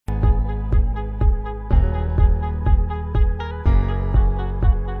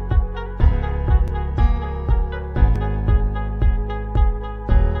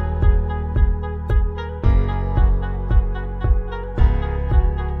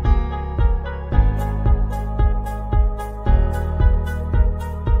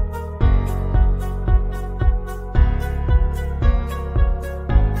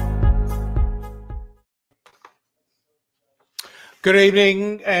Good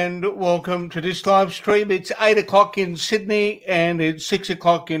evening and welcome to this live stream. It's 8 o'clock in Sydney and it's 6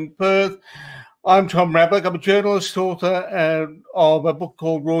 o'clock in Perth. I'm Tom Ravlic. I'm a journalist, author of a book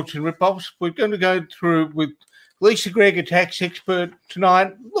called Rorts and Ripoffs. We're going to go through with Lisa Greig, a tax expert,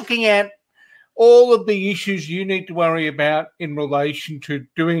 tonight, looking at all of the issues you need to worry about in relation to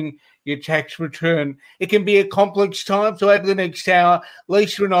doing your tax return. It can be a complex time, so over the next hour,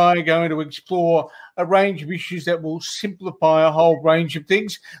 Lisa and I are going to explore a range of issues that will simplify a whole range of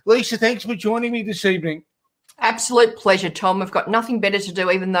things. Lisa, thanks for joining me this evening. Absolute pleasure, Tom. We've got nothing better to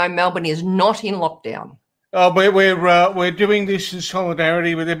do, even though Melbourne is not in lockdown. We're doing this in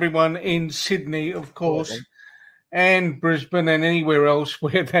solidarity with everyone in Sydney, of course, and Brisbane and anywhere else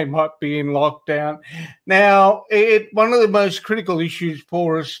where they might be in lockdown. Now, one of the most critical issues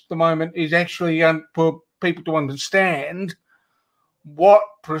for us at the moment is actually for people to understand what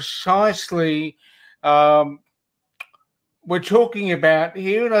precisely we're talking about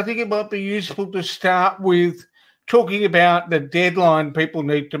here. And I think it might be useful to start with talking about the deadline people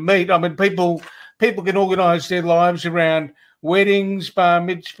need to meet. I mean, people can organise their lives around weddings, bar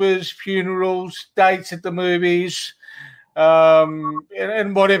mitzvahs, funerals, dates at the movies,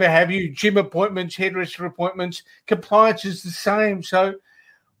 and whatever have you, gym appointments, hairdresser appointments. Compliance is the same. So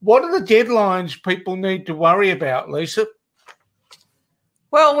what are the deadlines people need to worry about, Lisa?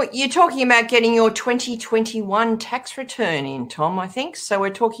 Well, you're talking about getting your 2021 tax return in, Tom, I think. So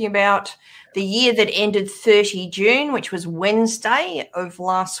we're talking about the year that ended 30 June, which was Wednesday of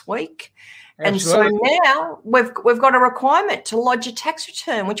last week. Absolutely. And so now we've got a requirement to lodge a tax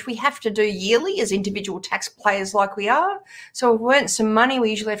return, which we have to do yearly as individual taxpayers like we are. So if we earn some money,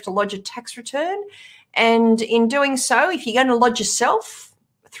 we usually have to lodge a tax return. And in doing so, if you're going to lodge yourself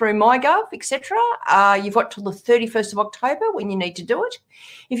through MyGov, etc., you've got till the 31st of October when you need to do it.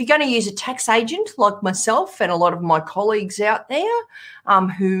 If you're going to use a tax agent like myself and a lot of my colleagues out there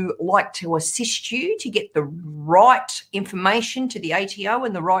who like to assist you to get the right information to the ATO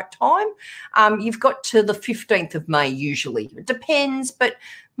in the right time, you've got to the 15th of May usually. It depends, but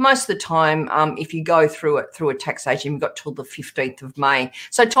most of the time, if you go through a tax agent, you've got till the 15th of May.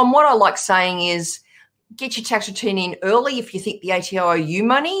 So, Tom, what I like saying is, get your tax return in early if you think the ATO owe you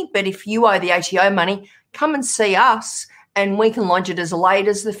money, but if you owe the ATO money, come and see us and we can lodge it as late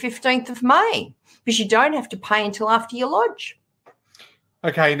as the 15th of May because you don't have to pay until after you lodge.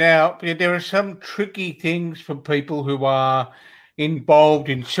 Okay, now there are some tricky things for people who are involved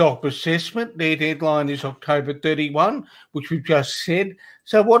in self-assessment. Their deadline is October 31, which we've just said.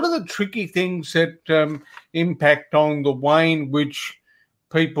 So what are the tricky things that impact on the way in which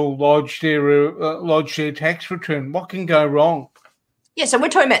people lodge their tax return? What can go wrong? Yeah, so we're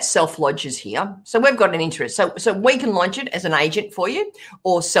talking about self-lodgers here. So we've got an interest. So we can lodge it as an agent for you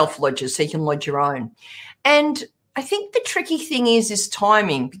or self-lodgers, so you can lodge your own. And I think the tricky thing is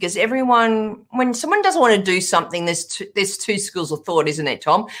timing, because when someone doesn't want to do something, there's two schools of thought, isn't there,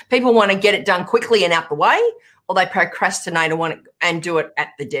 Tom? People want to get it done quickly and out the way, or they procrastinate and do it at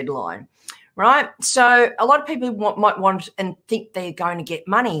the deadline. Right. So a lot of people might want and think they're going to get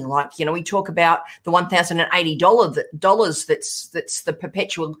money. Like, we talk about the $1,080 that's the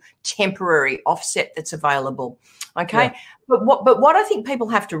perpetual temporary offset that's available. Okay. Yeah. But what I think people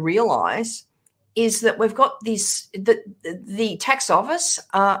have to realize is that we've got the tax office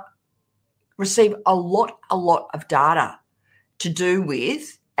receive a lot of data to do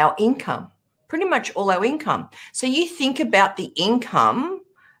with our income, pretty much all our income. So you think about the income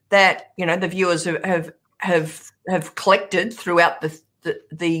that the viewers have collected throughout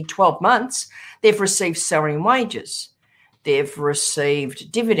the 12 months. They've received salary and wages, they've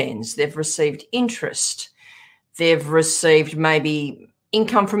received dividends, they've received interest, they've received maybe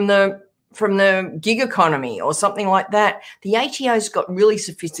income from the gig economy or something like that. The ATO's got really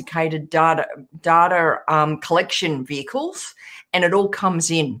sophisticated data collection vehicles, and it all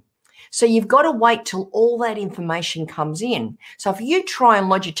comes in. So you've got to wait till all that information comes in. So if you try and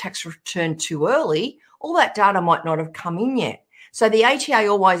lodge your tax return too early, all that data might not have come in yet. So the ATO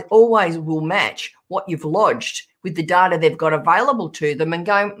always will match what you've lodged with the data they've got available to them and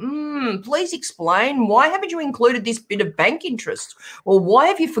go, please explain, why haven't you included this bit of bank interest? Or why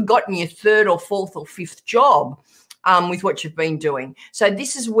have you forgotten your third or fourth or fifth job with what you've been doing? So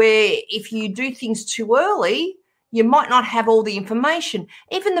this is where if you do things too early, you might not have all the information.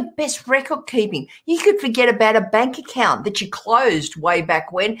 Even the best record keeping, you could forget about a bank account that you closed way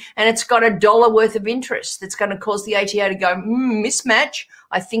back when, and it's got $1 worth of interest that's going to cause the ATO to go, mismatch.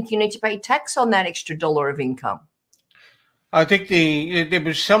 I think you need to pay tax on that extra $1 of income. I think there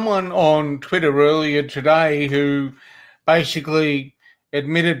was someone on Twitter earlier today who basically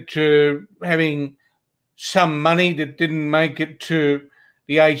admitted to having some money that didn't make it to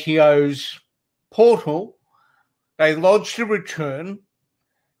the ATO's portal. They lodged a return,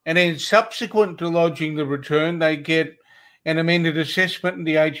 and then subsequent to lodging the return, they get an amended assessment, and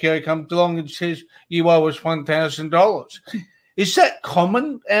the ATO comes along and says, you owe us $1,000. Is that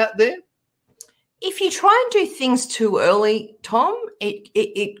common out there? If you try and do things too early, Tom,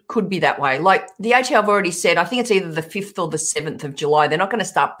 it could be that way. Like the ATO have already said, I think it's either the 5th or the 7th of July. They're not going to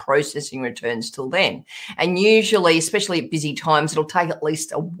start processing returns till then. And usually, especially at busy times, it'll take at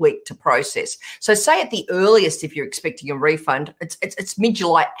least a week to process. So say at the earliest, if you're expecting a refund, it's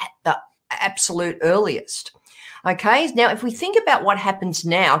mid-July at the absolute earliest. Okay, now if we think about what happens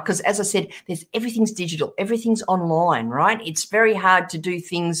now, because as I said, everything's digital, everything's online, right? It's very hard to do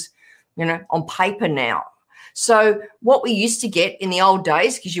things on paper now. So what we used to get in the old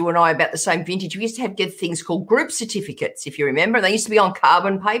days, because you and I are about the same vintage, we used to get things called group certificates, if you remember. They used to be on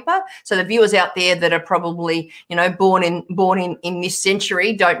carbon paper. So the viewers out there that are probably, born in this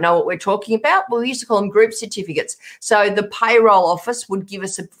century don't know what we're talking about. Well, we used to call them group certificates. So the payroll office would give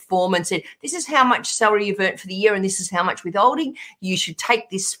us a form and said, this is how much salary you've earned for the year and this is how much withholding. You should take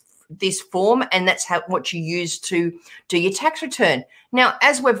this form, and that's what you use to do your tax return. Now,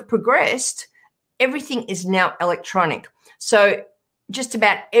 as we've progressed, everything is now electronic. So just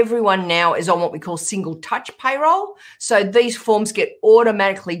about everyone now is on what we call single touch payroll. So these forms get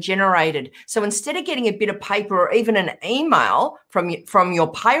automatically generated. So instead of getting a bit of paper or even an email from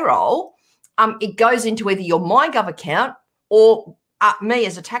your payroll, it goes into either your MyGov account or me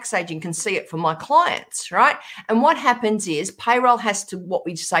as a tax agent can see it for my clients, right? And what happens is payroll has to, what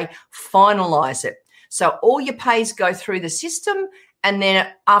we say, finalize it. So all your pays go through the system, and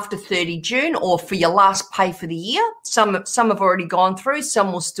then after 30 June or for your last pay for the year, some have already gone through,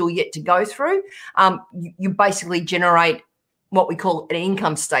 some will still yet to go through. You basically generate what we call an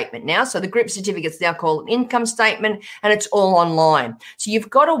income statement now. So the group certificate's now called an income statement, and it's all online. So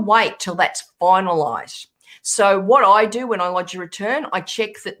you've got to wait till that's finalized. So what I do when I lodge a return, I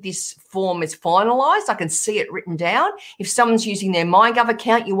check that this form is finalised. I can see it written down. If someone's using their MyGov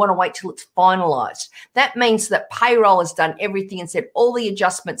account, you want to wait till it's finalised. That means that payroll has done everything and said all the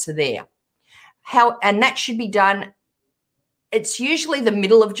adjustments are there. And that should be done. It's usually the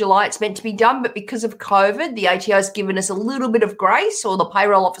middle of July it's meant to be done, but because of COVID, the ATO has given us a little bit of grace, or the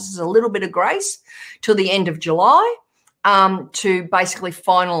payroll officers a little bit of grace till the end of July. To basically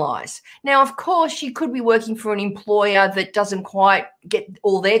finalise. Now, of course, you could be working for an employer that doesn't quite get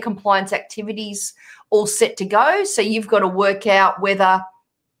all their compliance activities all set to go. So you've got to work out whether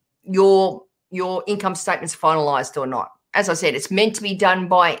your income statement's finalised or not. As I said, it's meant to be done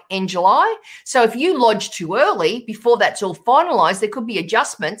by end July. So if you lodge too early, before that's all finalised, there could be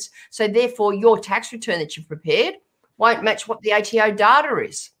adjustments. So therefore, your tax return that you've prepared won't match what the ATO data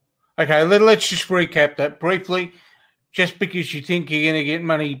is. Okay, let's just recap that briefly. Just because you think you're going to get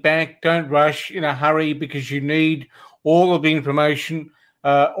money back, don't rush in a hurry, because you need all of the information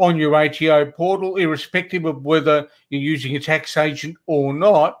on your ATO portal, irrespective of whether you're using a tax agent or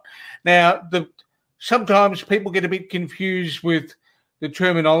not. Now, sometimes people get a bit confused with the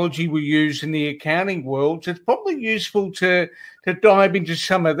terminology we use in the accounting world. So it's probably useful to dive into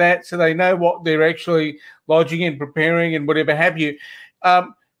some of that so they know what they're actually lodging and preparing and whatever have you.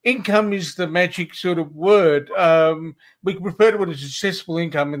 Income is the magic sort of word. We refer to it as assessable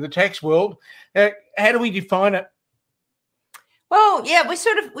income in the tax world. How do we define it? Well, yeah,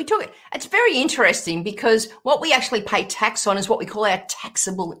 we talk. It's very interesting because what we actually pay tax on is what we call our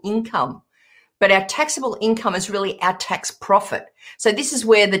taxable income. But our taxable income is really our tax profit. So this is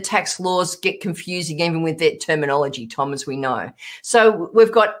where the tax laws get confusing, even with their terminology, Tom, as we know. So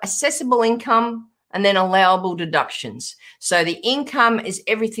we've got assessable income and then allowable deductions. So the income is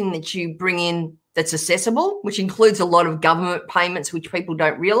everything that you bring in that's assessable, which includes a lot of government payments, which people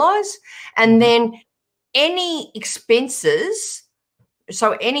don't realise. And then any expenses,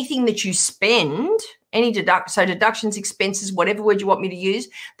 so anything that you spend, deductions, expenses, whatever word you want me to use,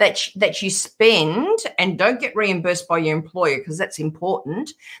 that you spend and don't get reimbursed by your employer, because that's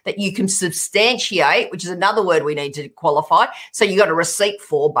important, that you can substantiate, which is another word we need to qualify. So you got a receipt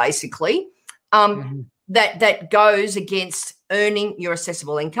for, basically. That goes against earning your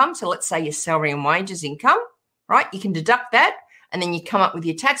assessable income. So let's say your salary and wages income, right? You can deduct that, and then you come up with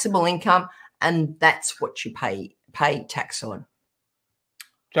your taxable income, and that's what you pay tax on.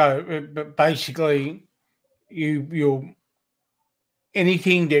 So basically, you're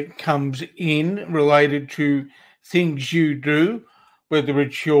anything that comes in related to things you do, whether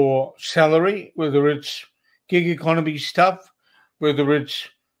it's your salary, whether it's gig economy stuff, whether it's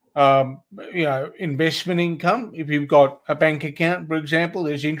investment income. If you've got a bank account, for example,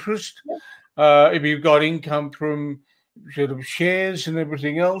 there's interest. if you've got income from sort of shares and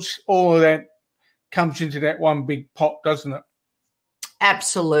everything else, all of that comes into that one big pot, doesn't it?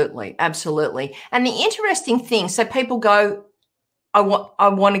 Absolutely, absolutely. And the interesting thing, so people go, I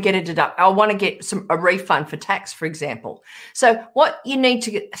want to get I want to get a refund for tax, for example. So what you need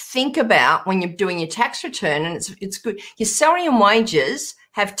to think about when you're doing your tax return, and it's good, your salary and wages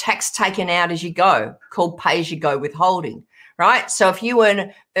have tax taken out as you go, called pay as you go withholding, right? So if you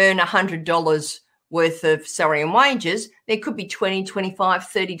earn $100 worth of salary and wages, there could be $20, $25,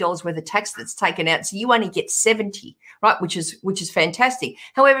 $30 worth of tax that's taken out. So you only get 70, right? Which is fantastic.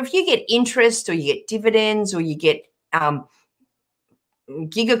 However, if you get interest or you get dividends or you get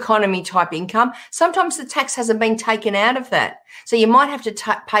gig economy type income, sometimes the tax hasn't been taken out of that. So you might have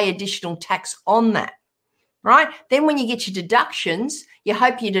to pay additional tax on that, right? Then when you get your deductions, you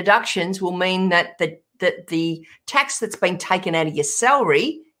hope your deductions will mean that the tax that's been taken out of your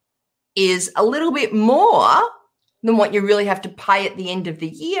salary is a little bit more than what you really have to pay at the end of the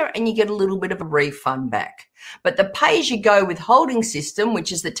year, and you get a little bit of a refund back. But the pay-as-you-go withholding system,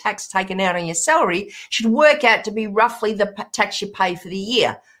 which is the tax taken out on your salary, should work out to be roughly the tax you pay for the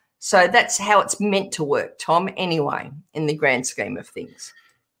year. So that's how it's meant to work, Tom, anyway, in the grand scheme of things.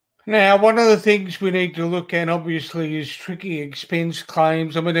 Now, one of the things we need to look at, obviously, is tricky expense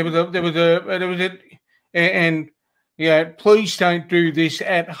claims. I mean, please don't do this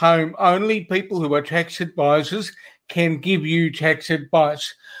at home. Only people who are tax advisors can give you tax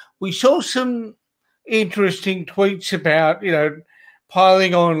advice. We saw some interesting tweets about,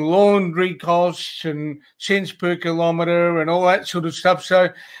 piling on laundry costs and cents per kilometre and all that sort of stuff. So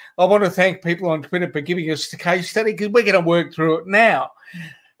I want to thank people on Twitter for giving us the case study, because we're going to work through it now.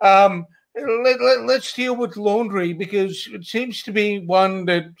 Let's deal with laundry, because it seems to be one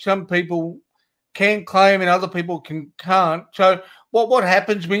that some people can claim and other people can't. So what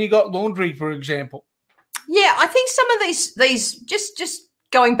happens when you got laundry, for example? Yeah, I think some of these just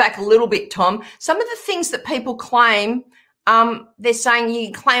going back a little bit, Tom, some of the things that people claim, they're saying you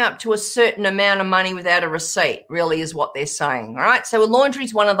can claim up to a certain amount of money without a receipt, really is what they're saying, all right? So laundry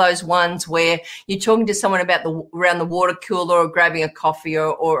is one of those ones where you're talking to someone about around the water cooler or grabbing a coffee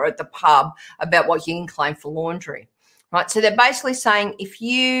or at the pub about what you can claim for laundry, right? So they're basically saying if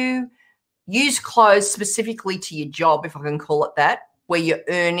you use clothes specifically to your job, if I can call it that, where you're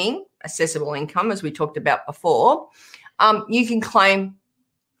earning accessible income, as we talked about before, you can claim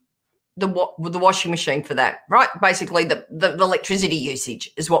the washing machine for that, right? Basically, the electricity usage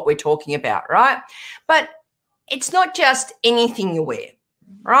is what we're talking about, right? But it's not just anything you wear,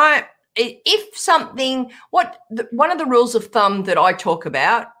 right? If something, one of the rules of thumb that I talk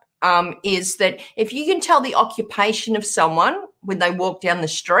about is that if you can tell the occupation of someone when they walk down the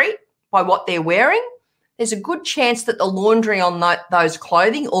street by what they're wearing, there's a good chance that the laundry on those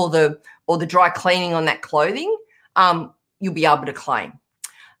clothing or the dry cleaning on that clothing, you'll be able to claim.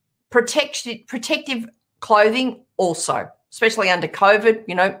 Protective clothing also, especially under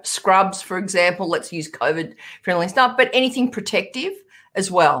COVID, scrubs, for example, let's use COVID-friendly stuff, but anything protective as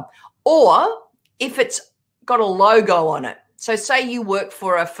well. Or if it's got a logo on it. So say you work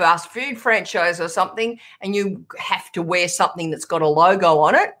for a fast food franchise or something and you have to wear something that's got a logo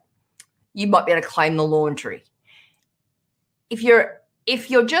on it, you might be able to claim the laundry. If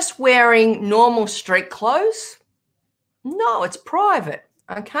you're just wearing normal street clothes, no, it's private,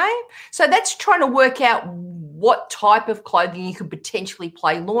 okay? So that's trying to work out what type of clothing you could potentially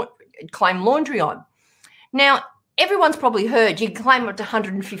claim laundry on. Now, everyone's probably heard you can claim up to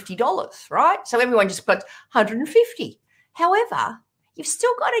 $150, right? So everyone just puts $150. However, you've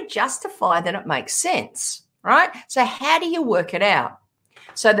still got to justify that it makes sense, right? So how do you work it out?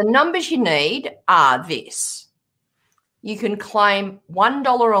 So the numbers you need are this. You can claim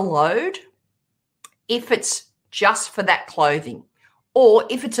 $1 a load if it's just for that clothing. Or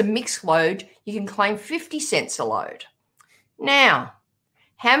if it's a mixed load, you can claim 50 cents a load. Now,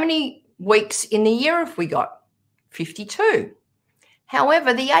 how many weeks in the year have we got? 52.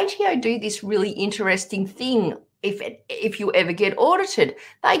 However, the ATO do this really interesting thing if you ever get audited.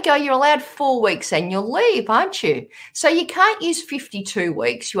 They go, you're allowed 4 weeks annual leave, aren't you? So you can't use 52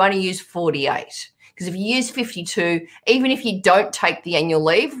 weeks. You only use 48. Because if you use 52, even if you don't take the annual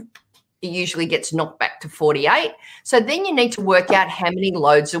leave, it usually gets knocked back to 48. So then you need to work out how many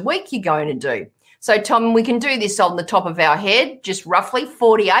loads a week you're going to do. So, Tom, we can do this on the top of our head, just roughly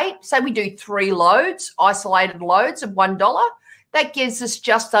 48. Say we do 3 loads, isolated loads of $1. That gives us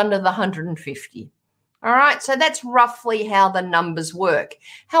just under the 150. All right, so that's roughly how the numbers work.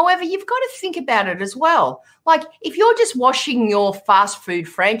 However, you've got to think about it as well. Like if you're just washing your fast food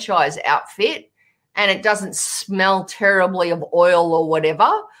franchise outfit and it doesn't smell terribly of oil or whatever,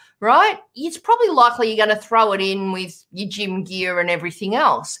 right? It's probably likely you're going to throw it in with your gym gear and everything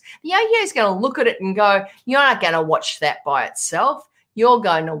else. The ATO is going to look at it and go, you're not going to watch that by itself. You're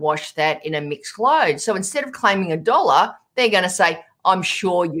going to wash that in a mixed load. So instead of claiming $1, they're going to say, I'm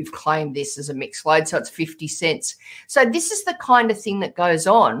sure you've claimed this as a mixed load, so it's 50 cents. So this is the kind of thing that goes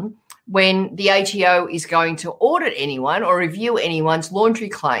on when the ATO is going to audit anyone or review anyone's laundry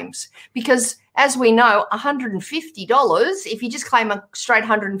claims. Because as we know, $150, if you just claim a straight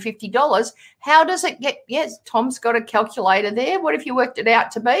 $150, how does it get? Yes, Tom's got a calculator there. What have you worked it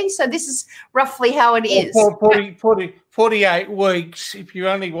out to be? So this is roughly how it is. 48 weeks. If you're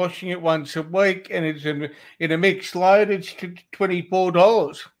only washing it once a week and it's in a mixed load, it's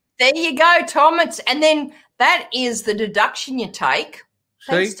 $24. There you go, Tom. And then that is the deduction you take.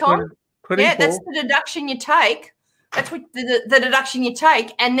 Thanks, Tom. 24. Yeah, that's the deduction you take. That's what the deduction you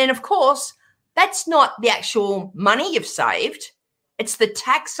take. And then, of course, that's not the actual money you've saved. It's the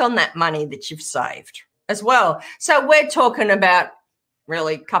tax on that money that you've saved as well. So we're talking about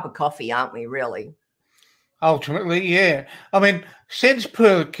really a cup of coffee, aren't we, really? Ultimately, yeah. I mean, cents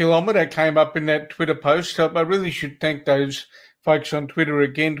per kilometre came up in that Twitter post. So I really should thank those folks on Twitter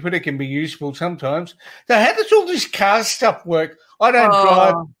again. Twitter can be useful sometimes. So how does all this car stuff work? I don't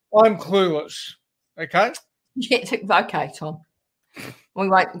drive. I'm clueless. Okay? Yeah, okay, Tom. We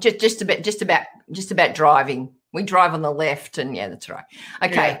won't just about driving. We drive on the left, and yeah, that's right.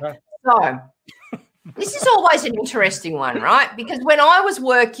 Okay, yeah. So this is always an interesting one, right? Because when I was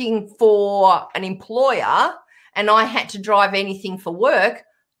working for an employer and I had to drive anything for work,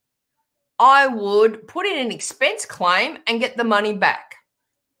 I would put in an expense claim and get the money back.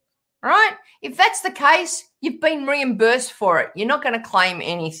 Right? If that's the case, you've been reimbursed for it. You're not going to claim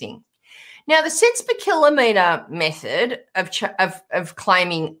anything. Now, the cents per kilometre method of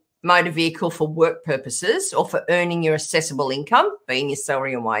claiming motor vehicle for work purposes or for earning your assessable income, being your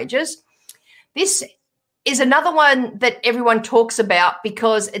salary and wages, this is another one that everyone talks about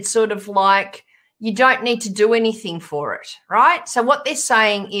because it's sort of like you don't need to do anything for it, right? So what they're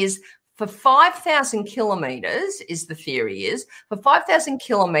saying is for 5,000 kilometres is the theory is, for 5,000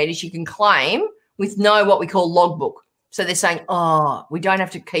 kilometres you can claim with no what we call logbook. So they're saying, oh, we don't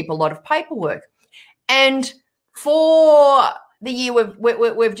have to keep a lot of paperwork. And for the year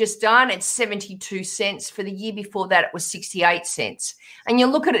we've just done, it's 72 cents. For the year before that, it was 68 cents. And you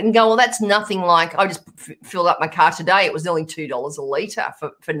look at it and go, well, that's nothing like I just filled up my car today. It was nearly $2 a litre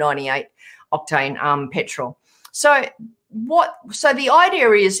for 98 octane petrol. So the idea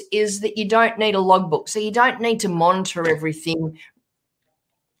is that you don't need a logbook. So you don't need to monitor everything,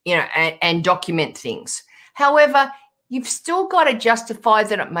 and document things. However, you've still got to justify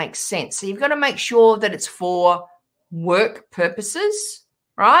that it makes sense. So you've got to make sure that it's for work purposes,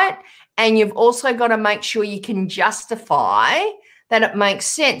 right? And you've also got to make sure you can justify that it makes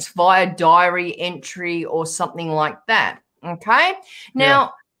sense via diary entry or something like that, okay?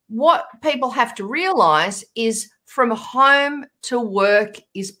 Now, what people have to realize is from home to work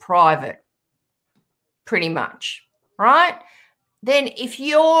is private, pretty much, right? Then if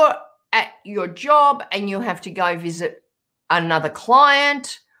you're at your job and you have to go visit another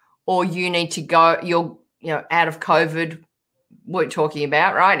client or you need to go, you're out of COVID, we're talking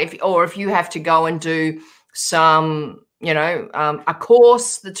about, right? If you have to go and do some, a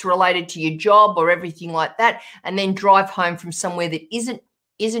course that's related to your job or everything like that, and then drive home from somewhere that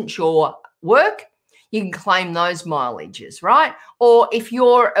isn't your work, you can claim those mileages, right? Or if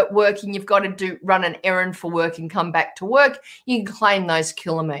you're at work and you've got to run an errand for work and come back to work, you can claim those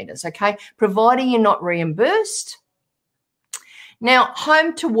kilometres, okay? Providing you're not reimbursed. Now,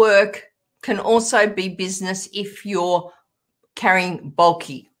 home to work can also be business if you're carrying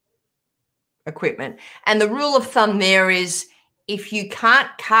bulky equipment. And the rule of thumb there is if you can't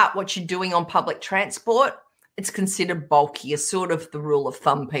cart what you're doing on public transport, it's considered bulky, is sort of the rule of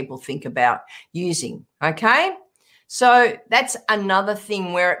thumb people think about using, okay? So that's another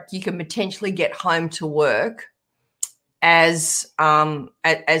thing where you can potentially get home to work as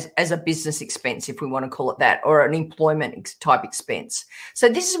a business expense, if we want to call it that, or an employment type expense. So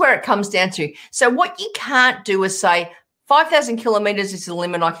this is where it comes down to. So what you can't do is say 5,000 kilometres is the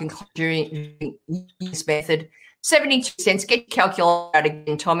limit I can claim during this method. 72 cents, get your calculator out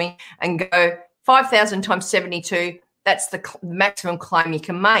again, Tommy, and go 5,000 times 72, that's the maximum claim you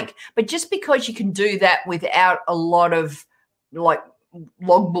can make. But just because you can do that without a lot of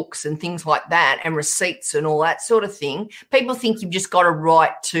logbooks and things like that and receipts and all that sort of thing, people think you've just got a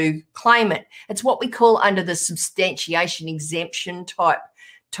right to claim it. It's what we call under the substantiation exemption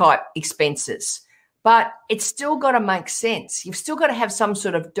type expenses. but it's still got to make sense. You've still got to have some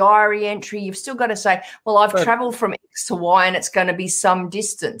sort of diary entry. You've still got to say, well, I've traveled from X to Y and it's going to be some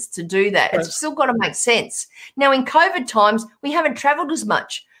distance to do that. It's still got to make sense. Now, in COVID times, we haven't traveled as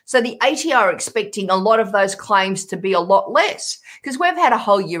much. So the ATO are expecting a lot of those claims to be a lot less because we've had a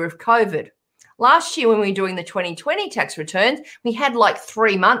whole year of COVID. Last year when we were doing the 2020 tax returns, we had like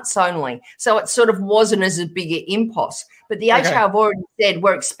 3 months only. So it sort of wasn't as a big an impost. But the ATO have already said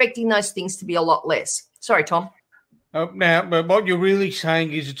we're expecting those things to be a lot less. Sorry, Tom. Now, but what you're really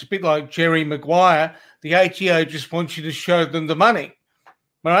saying is it's a bit like Jerry Maguire. The ATO just wants you to show them the money,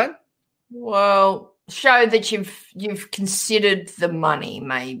 right? Well, show that you've considered the money,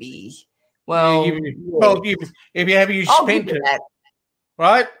 maybe. Well, if you have spent it,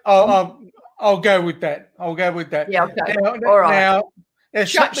 right? I'll go with that. Yeah, okay. All right. Now,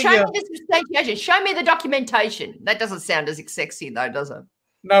 show me the substantiation. Show me the documentation. That doesn't sound as sexy, though, does it?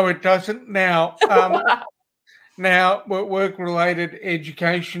 No, it doesn't. Now, work-related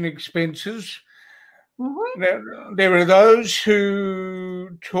education expenses. Mm-hmm. Now, there are those who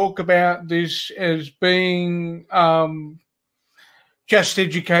talk about this as being just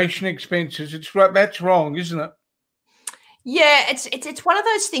education expenses. That's wrong, isn't it? Yeah, it's one of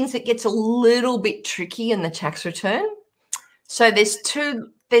those things that gets a little bit tricky in the tax return. So there's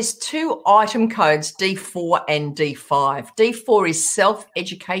two item codes, D4 and D5. D4 is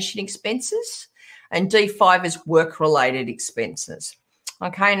self-education expenses and D5 is work-related expenses.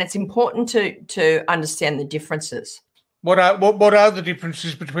 Okay, and it's important to understand the differences. What are the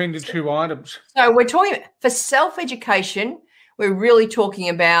differences between the two items? So we're talking for self-education, we're really talking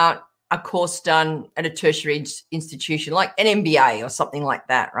about a course done at a tertiary institution like an MBA or something like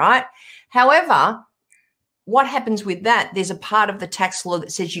that, right? However, what happens with that, there's a part of the tax law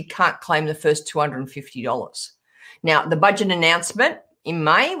that says you can't claim the first $250. Now, the budget announcement in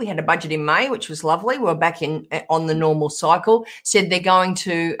May, we had a budget in May, which was lovely. We were back on the normal cycle, said they're going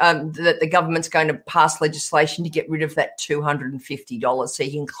to, that the government's going to pass legislation to get rid of that $250 so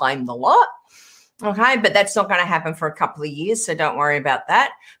you can claim the lot. Okay, but that's not going to happen for a couple of years, so don't worry about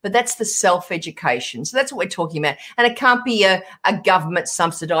that. But that's the self-education. So that's what we're talking about. And it can't be a government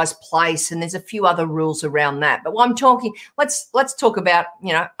subsidised place, and there's a few other rules around that. But what I'm talking, let's talk about,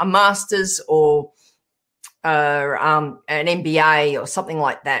 a master's or an MBA or something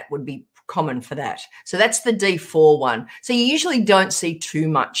like that would be common for that. So that's the D4 one. So you usually don't see too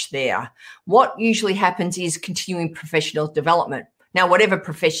much there. What usually happens is continuing professional development. Now, whatever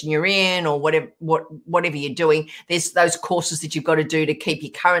profession you're in or whatever you're doing, there's those courses that you've got to do to keep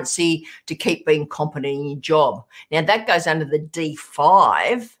your currency, to keep being competent in your job. Now, that goes under the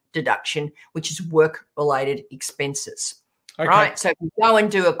D5 deduction, which is work-related expenses. Okay. Right? So if you go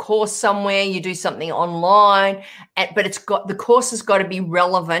and do a course somewhere, you do something online, but the course has got to be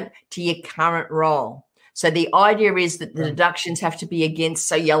relevant to your current role. So the idea is that the deductions have to be against,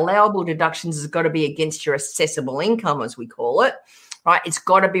 so your allowable deductions has got to be against your assessable income, as we call it, right? It's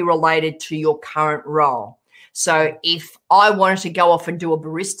got to be related to your current role. So if I wanted to go off and do a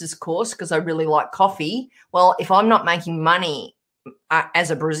barista's course because I really like coffee, well, if I'm not making money as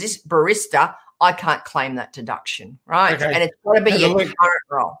a barista, I can't claim that deduction, right? Okay. And it's got to be your current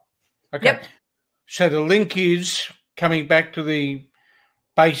role. Okay. Yep. So the link is coming back to the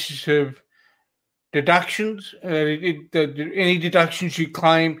basis of deductions. Any deductions you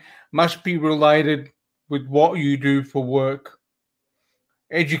claim must be related with what you do for work.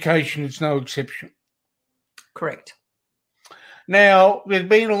 Education is no exception. Correct. Now, there's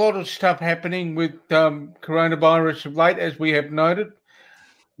been a lot of stuff happening with coronavirus of late, as we have noticed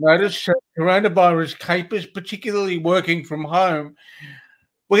coronavirus capers, particularly working from home.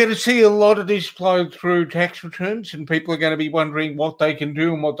 We're going to see a lot of this flow through tax returns, and people are going to be wondering what they can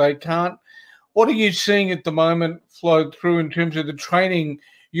do and what they can't. What are you seeing at the moment flow through in terms of the training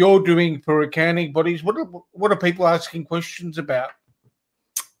you're doing for accounting bodies? What are people asking questions about?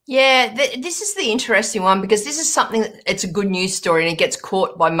 Yeah, this is the interesting one because this is something that it's a good news story and it gets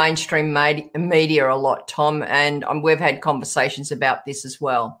caught by mainstream media a lot, Tom, and we've had conversations about this as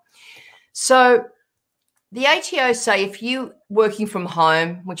well. So the ATO say if you're working from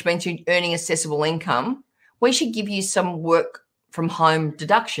home, which means you're earning assessable income, we should give you some work from home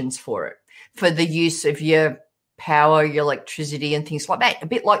deductions for it, for the use of your power, your electricity and things like that. A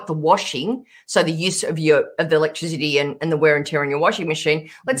bit like the washing. So the use of the electricity and the wear and tear on your washing machine.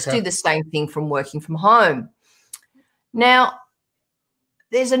 Let's do the same thing from working from home. Now,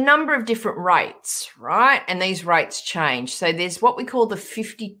 there's a number of different rates, right? And these rates change. So there's what we call the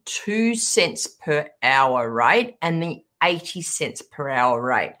 52 cents per hour rate and the 80 cents per hour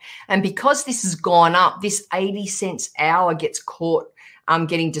rate. And because this has gone up, this 80 cents hour gets caught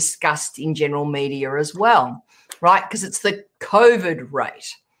getting discussed in general media as well, right? Because it's the COVID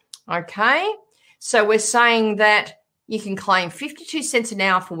rate, okay? So we're saying that you can claim 52 cents an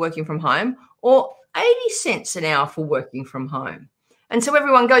hour for working from home or 80 cents an hour for working from home. And so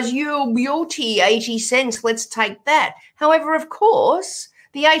everyone goes, you beauty, 80 cents, let's take that. However, of course,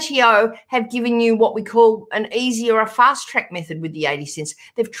 the ATO have given you what we call an easy or a fast track method with the 80 cents.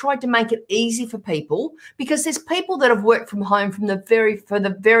 They've tried to make it easy for people because there's people that have worked from home for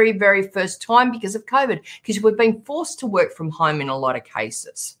the very first time because of COVID, because we've been forced to work from home in a lot of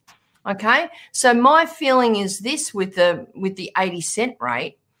cases. Okay, so my feeling is this with the 80 cent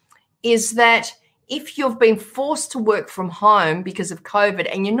rate is that if you've been forced to work from home because of COVID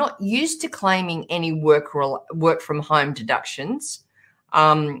and you're not used to claiming any work from home deductions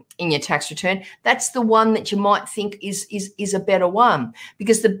in your tax return, that's the one that you might think is a better one,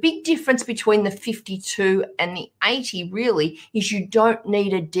 because the big difference between the 52 and the 80 really is you don't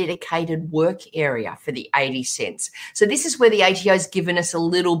need a dedicated work area for the 80 cents. So this is where the ATO has given us a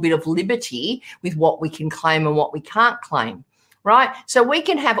little bit of liberty with what we can claim and what we can't claim. Right? So we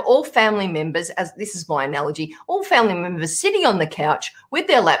can have all family members, as this is my analogy, all family members sitting on the couch with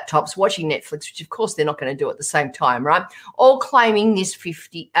their laptops watching Netflix, which of course they're not going to do at the same time, right? All claiming this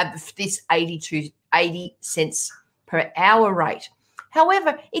 80 cents per hour rate.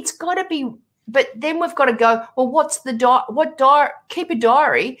 However, it's got to be, but then we've got to go, well, keep a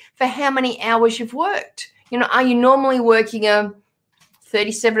diary for how many hours you've worked. You know, are you normally working a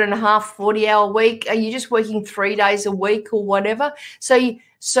 37 and a half, 40-hour week? Are you just working 3 days a week or whatever? So you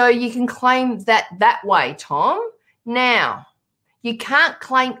can claim that way, Tom. Now, you can't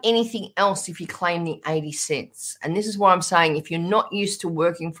claim anything else if you claim the 80 cents. And this is what I'm saying. If you're not used to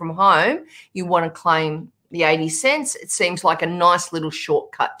working from home, you want to claim the 80 cents. It seems like a nice little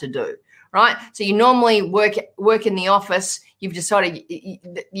shortcut to do, right? So you normally work in the office. You've decided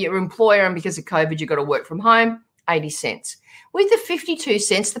your employer, and because of COVID, you've got to work from home, 80 cents. With the 52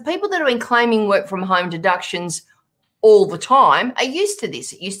 cents, the people that have been claiming work from home deductions all the time are used to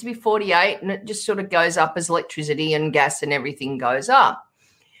this. It used to be 48 and it just sort of goes up as electricity and gas and everything goes up.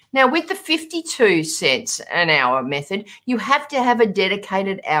 Now, with the 52 cents an hour method, you have to have a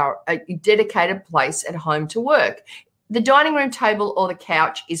dedicated place at home to work. The dining room table or the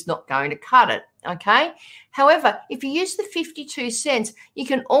couch is not going to cut it, okay? However, if you use the 52 cents, you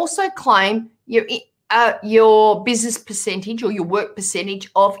can also claim your business percentage or your work percentage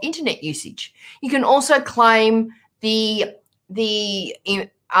of internet usage. You can also claim the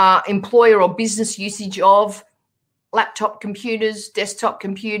employer or business usage of laptop computers, desktop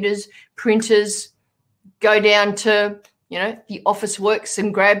computers, printers. Go down to, the office works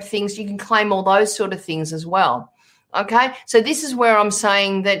and grab things. You can claim all those sort of things as well. Okay, so this is where I'm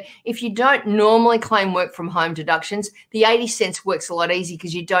saying that if you don't normally claim work from home deductions, the 80 cents works a lot easier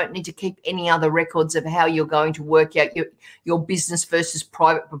because you don't need to keep any other records of how you're going to work out your business versus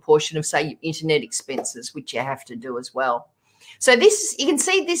private proportion of, say, your internet expenses, which you have to do as well. So you can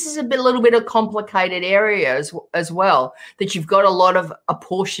see this is a little bit of complicated area as well, that you've got a lot of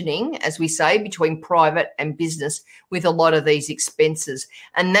apportioning, as we say, between private and business with a lot of these expenses.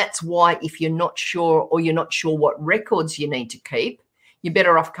 And that's why if you're not sure what records you need to keep, you're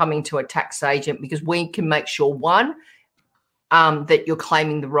better off coming to a tax agent, because we can make sure, one, that you're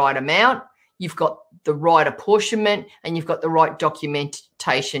claiming the right amount, you've got the right apportionment, and you've got the right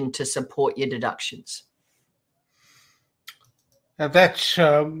documentation to support your deductions. Now that's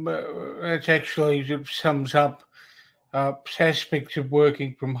actually sums up aspects of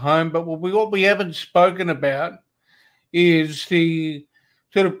working from home. But what we haven't spoken about is the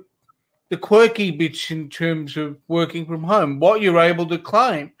sort of the quirky bits in terms of working from home, what you're able to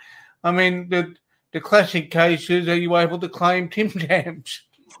claim. I mean, the classic cases, are you able to claim Tim Tams?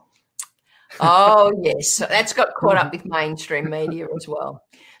 Oh, yes. So that's got caught up with mainstream media as well.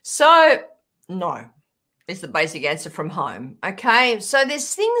 So, no. Is the basic answer from home. Okay, so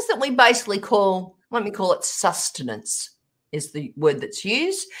there's things that we basically call, let me call it sustenance, is the word that's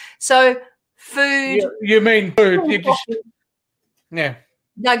used. So food. You mean food? Yeah.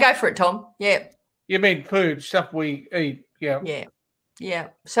 No, go for it, Tom. Yeah. You mean food, stuff we eat. Yeah. Yeah. Yeah.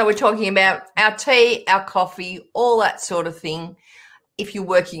 So we're talking about our tea, our coffee, all that sort of thing. If you're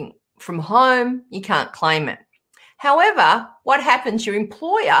working from home, you can't claim it. However, what happens, your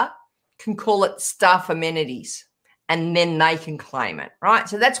employer can call it staff amenities, and then they can claim it, right?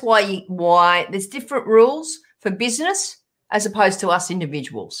 So that's why there's different rules for business as opposed to us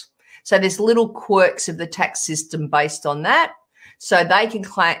individuals. So there's little quirks of the tax system based on that. So they can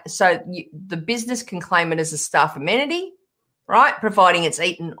claim. The business can claim it as a staff amenity, right? Providing it's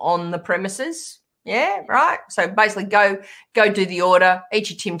eaten on the premises. Yeah, right. So basically, go do the order.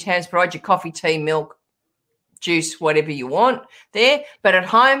 Eat your Tim Tams. Provide your coffee, tea, milk, juice, whatever you want there. But at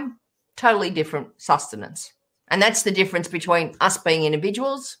home, totally different sustenance. And that's the difference between us being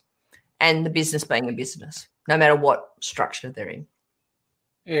individuals and the business being a business, no matter what structure they're in.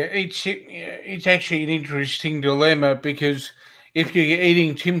 Yeah, it's actually an interesting dilemma, because if you're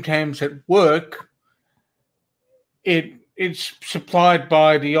eating Tim Tams at work, it's supplied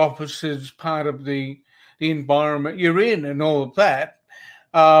by the office as part of the environment you're in and all of that,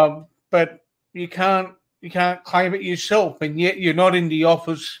 but you can't claim it yourself, and yet you're not in the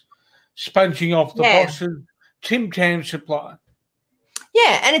office sponging off the boss's Tim Tam supply.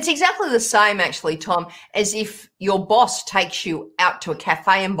 Yeah, and it's exactly the same, actually, Tom, as if your boss takes you out to a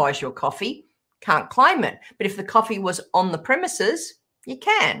cafe and buys your coffee. Can't claim it. But if the coffee was on the premises, you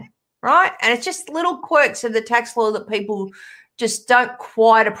can, right? And it's just little quirks of the tax law that people just don't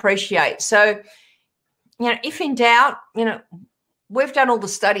quite appreciate. So, if in doubt, we've done all the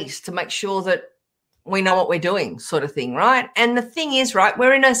studies to make sure that we know what we're doing, sort of thing, right? And the thing is, right,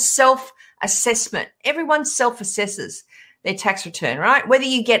 we're in a self-assessment. Everyone self-assesses their tax return, right? Whether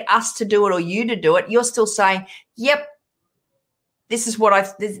you get us to do it or you to do it, you're still saying, yep, this is what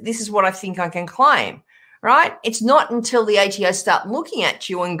I think I can claim, right? It's not until the ATO start looking at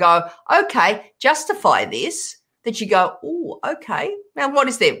you and go, okay, justify this, that you go, oh, okay. Now, what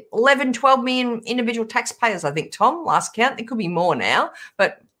is there? 11, 12 million individual taxpayers, I think, Tom, last count. There could be more now,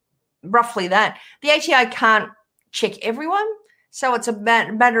 but roughly that. The ATO can't check everyone. So it's a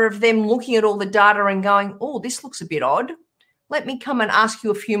matter of them looking at all the data and going, oh, this looks a bit odd. Let me come and ask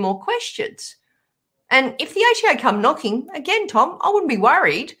you a few more questions. And if the ATO come knocking, again, Tom, I wouldn't be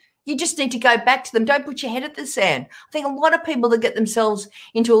worried. You just need to go back to them. Don't put your head at the sand. I think a lot of people that get themselves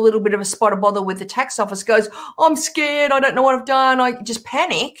into a little bit of a spot of bother with the tax office goes, I'm scared. I don't know what I've done. I just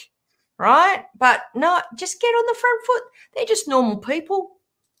panic, right? But no, just get on the front foot. They're just normal people.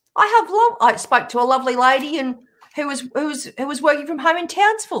 I spoke to a lovely lady and who was working from home in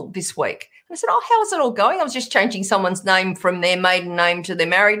Townsville this week. And I said, oh, how's it all going? I was just changing someone's name from their maiden name to their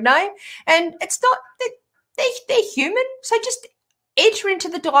married name. And it's not, they're human. So just enter into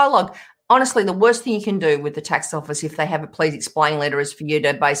the dialogue. Honestly, the worst thing you can do with the tax office, if they have a please explain letter, is for you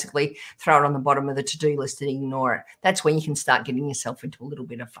to basically throw it on the bottom of the to-do list and ignore it. That's when you can start getting yourself into a little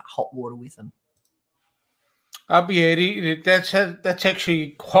bit of hot water with them. Yeah, that's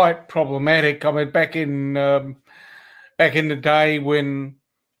actually quite problematic. I mean, back in the day when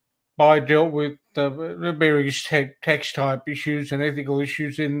I dealt with the various tax type issues and ethical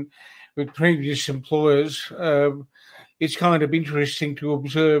issues with previous employers, it's kind of interesting to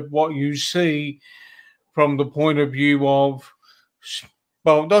observe what you see from the point of view of,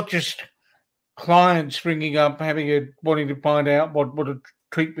 well, not just clients ringing up, wanting to find out what a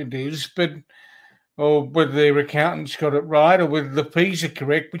treatment is, but or whether their accountants got it right, or whether the fees are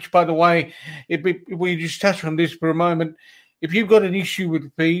correct, which, by the way, if we just touch on this for a moment, if you've got an issue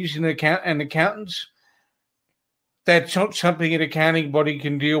with fees and accountants, that's not something an accounting body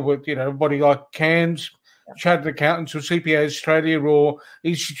can deal with. A body like CANS, Chartered Accountants, or CPA Australia, or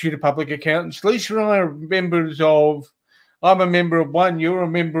Institute of Public Accountants. Lisa and I are members of, I'm a member of one, you're a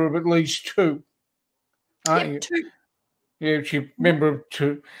member of at least two. Aren't you? Two. Yeah, she's a member of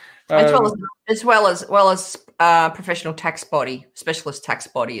two. As well as professional tax body, specialist tax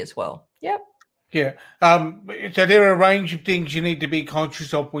body as well. Yep. Yeah. So there are a range of things you need to be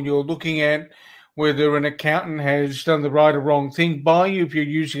conscious of when you're looking at whether an accountant has done the right or wrong thing by you. If you're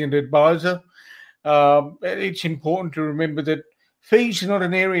using an advisor, it's important to remember that fees are not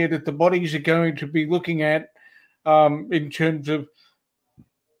an area that the bodies are going to be looking at in terms of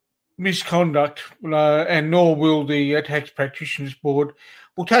misconduct, and nor will the Tax Practitioners Board.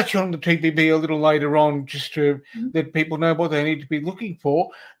 We'll touch on the TPB a little later on, just to let people know what they need to be looking for.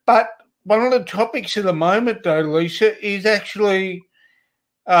 But one of the topics of the moment, though, Lisa, is actually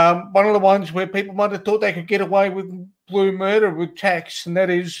one of the ones where people might have thought they could get away with blue murder with tax, and that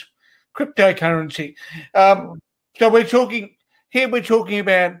is cryptocurrency. So we're talking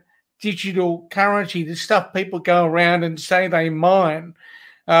about digital currency, the stuff people go around and say they mine.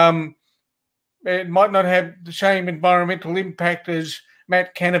 It might not have the same environmental impact as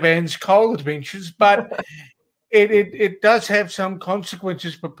Matt Canavan's coal adventures, but it does have some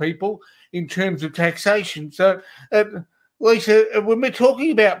consequences for people in terms of taxation. So, Lisa, when we're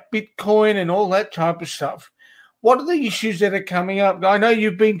talking about Bitcoin and all that type of stuff, what are the issues that are coming up? I know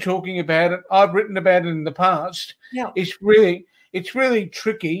you've been talking about it. I've written about it in the past. Yeah. It's really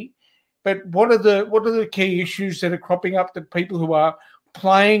tricky. But what are the key issues that are cropping up that people who are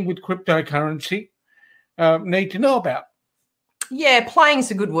playing with cryptocurrency need to know about? Yeah, playing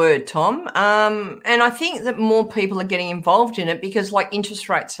is a good word, Tom. And I think that more people are getting involved in it because, like, interest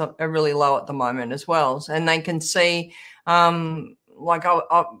rates are really low at the moment as well, and they can see, the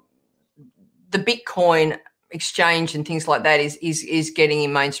Bitcoin exchange and things like that is getting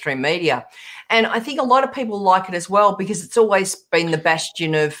in mainstream media, and I think a lot of people like it as well because it's always been the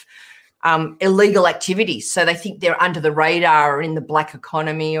bastion of illegal activities. So they think they're under the radar or in the black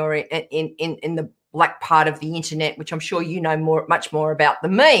economy or in the black part of the internet, which I'm sure you know much more about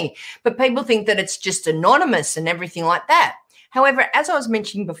than me. But people think that it's just anonymous and everything like that. However, as I was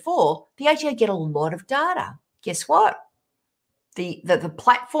mentioning before, the ATO get a lot of data. Guess what? The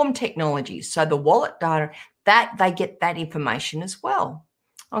platform technologies, so the wallet data, that they get that information as well.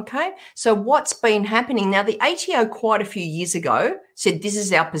 Okay, so what's been happening now? The ATO quite a few years ago said this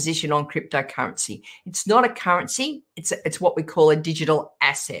is our position on cryptocurrency. It's not a currency; it's what we call a digital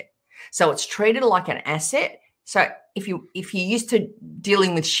asset. So it's treated like an asset. So if you're used to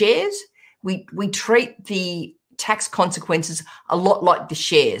dealing with shares, we treat the tax consequences a lot like the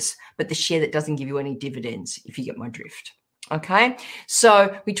shares, but the share that doesn't give you any dividends. If you get my drift. Okay,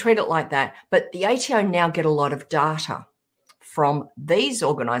 so we treat it like that. But the ATO now get a lot of data from these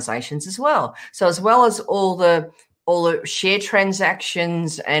organizations as well. So as well as all the share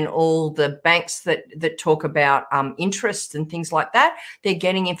transactions and all the banks that talk about interest and things like that, they're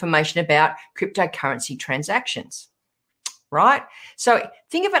getting information about cryptocurrency transactions, right? So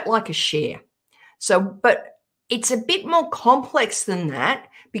think of it like a share. So, but it's a bit more complex than that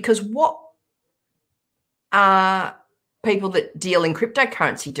because what people that deal in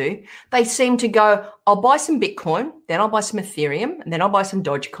cryptocurrency do, they seem to go, I'll buy some Bitcoin, then I'll buy some Ethereum, and then I'll buy some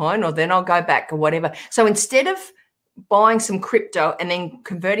Dogecoin, or then I'll go back or whatever. So instead of buying some crypto and then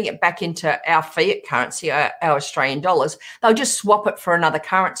converting it back into our fiat currency, our Australian dollars, they'll just swap it for another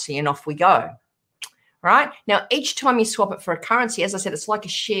currency and off we go. Right? Now, each time you swap it for a currency, as I said, it's like a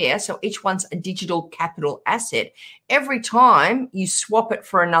share. So each one's a digital capital asset. Every time you swap it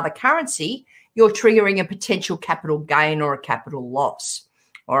for another currency, you're triggering a potential capital gain or a capital loss.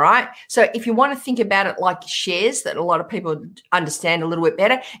 All right. So if you want to think about it like shares that a lot of people understand a little bit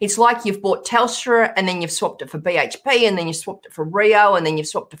better, it's like you've bought Telstra and then you've swapped it for BHP and then you swapped it for Rio and then you've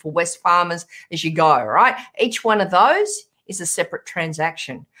swapped it for Wesfarmers as you go. Right. Each one of those is a separate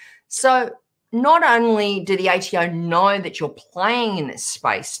transaction. So not only do the ATO know that you're playing in this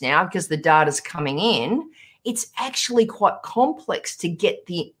space now because the data's coming in, it's actually quite complex to get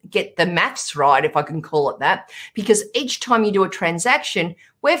the maths right, if I can call it that, because each time you do a transaction,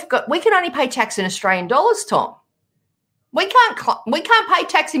 we can only pay tax in Australian dollars, Tom. We can't pay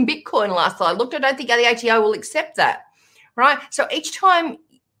tax in Bitcoin. Last I looked, I don't think the ATO will accept that, right? So each time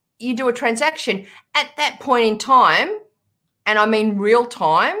you do a transaction at that point in time, and I mean real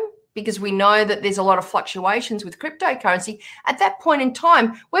time, because we know that there's a lot of fluctuations with cryptocurrency, at that point in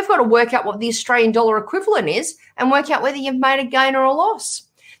time, we've got to work out what the Australian dollar equivalent is and work out whether you've made a gain or a loss.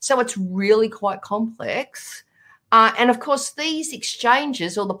 So it's really quite complex. And of course, these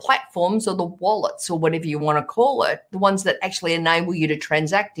exchanges or the platforms or the wallets or whatever you want to call it, the ones that actually enable you to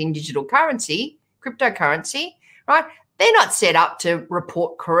transact in digital currency, cryptocurrency, right? They're not set up to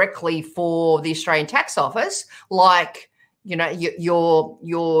report correctly for the Australian Tax Office like, you know, your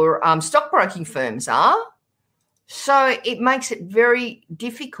stockbroking firms are. So it makes it very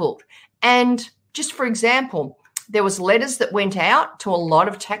difficult. And just for example, there was letters that went out to a lot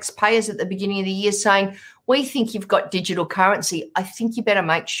of taxpayers at the beginning of the year saying, we think you've got digital currency. I think you better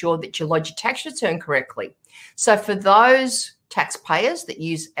make sure that you lodge your tax return correctly. So for those taxpayers that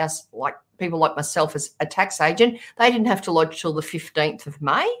use us, like people like myself as a tax agent, they didn't have to lodge till the 15th of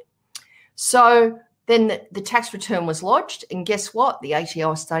May. So then the tax return was lodged, and guess what? The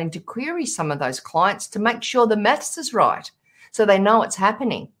ATO is starting to query some of those clients to make sure the maths is right so they know it's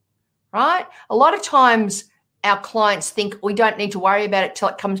happening, right? A lot of times our clients think we don't need to worry about it till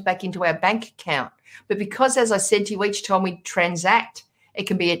it comes back into our bank account. But because, as I said to you, each time we transact, it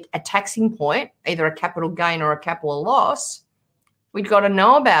can be a taxing point, either a capital gain or a capital loss, we've got to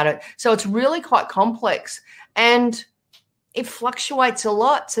know about it. So it's really quite complex. And it fluctuates a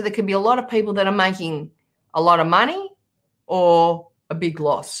lot. So there can be a lot of people that are making a lot of money or a big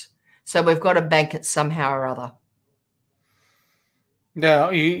loss. So we've got to bank it somehow or other. Now,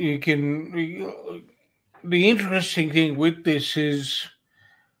 the interesting thing with this is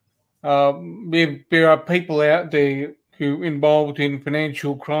there are people out there who are involved in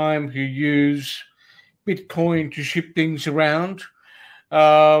financial crime who use Bitcoin to ship things around.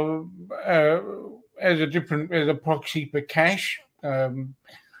 As a proxy for cash.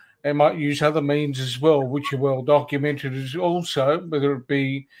 they might use other means as well, which are well documented as also, whether it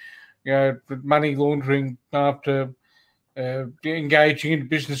be money laundering after engaging in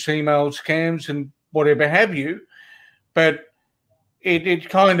business email scams and whatever have you. But it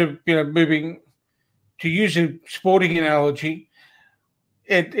kind of, moving, to use a sporting analogy,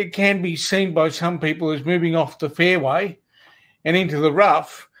 it can be seen by some people as moving off the fairway and into the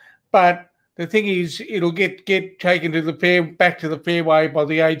rough. But the thing is, it'll get taken to back to the fairway by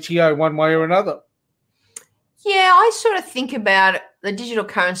the ATO one way or another. Yeah, I sort of think about it. The digital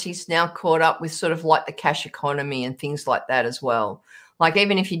currency's now caught up with sort of like the cash economy and things like that as well. Like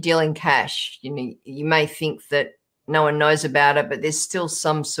even if you deal in cash, you may think that no one knows about it, but there's still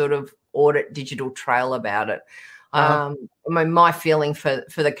some sort of audit digital trail about it. I mean, my feeling for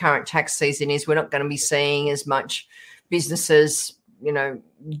the current tax season is we're not going to be seeing as much businesses,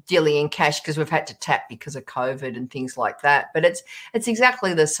 dealing in cash because we've had to tap because of COVID and things like that. But it's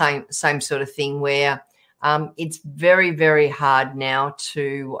exactly the same sort of thing where it's very, very hard now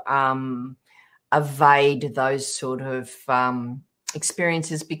to evade those sort of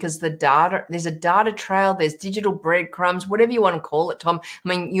experiences because there's a data trail, there's digital breadcrumbs, whatever you want to call it, Tom. I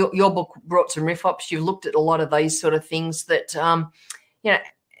mean, your book brought some riff-ups. You've looked at a lot of these sort of things that,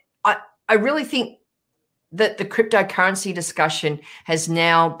 I really think that the cryptocurrency discussion has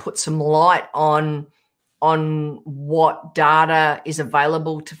now put some light on what data is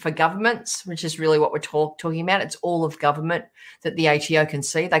available for governments, which is really what we're talking about. It's all of government that the ATO can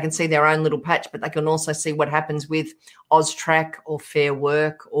see. They can see their own little patch, but they can also see what happens with AUSTRAC or Fair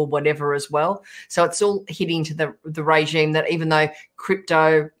Work or whatever as well. So it's all hitting to the regime that even though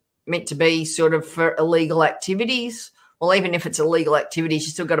crypto meant to be sort of for illegal activities, well, even if it's illegal activities,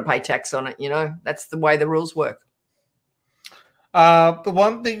 you still got to pay tax on it. That's the way the rules work. The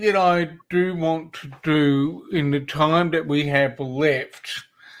one thing that I do want to do in the time that we have left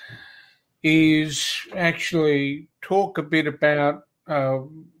is actually talk a bit about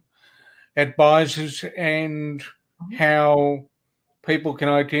advisors and how people can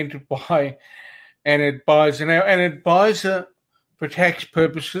identify an advisor. Now, an advisor for tax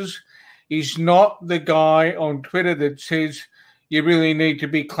purposes is not the guy on Twitter that says you really need to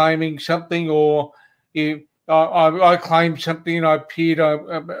be claiming something, or I claimed something and I appear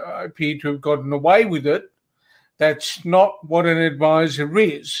to have gotten away with it. That's not what an advisor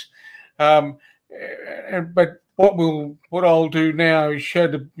is. But what I'll do now is show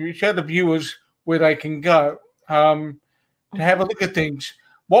the viewers where they can go to have a look at things.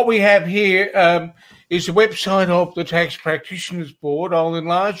 What we have here is the website of the Tax Practitioners Board. I'll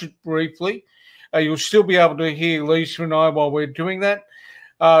enlarge it briefly. You'll still be able to hear Lisa and I while we're doing that.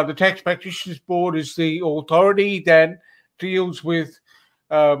 The Tax Practitioners Board is the authority that deals with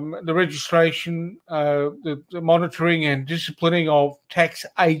the registration, the monitoring and disciplining of tax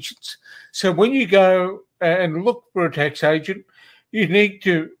agents. So when you go and look for a tax agent, you need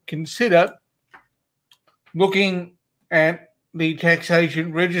to consider looking at the tax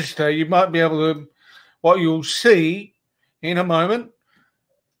agent register. You might be able to, what you'll see in a moment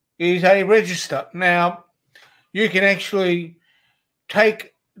is a register. Now, you can actually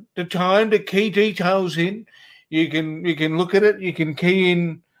take the time to key details in. You can look at it. You can key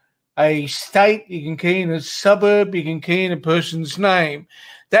in a state. You can key in a suburb. You can key in a person's name.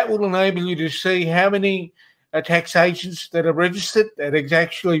 That will enable you to see how many tax agents that are registered that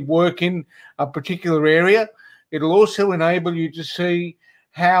actually work in a particular area. It'll also enable you to see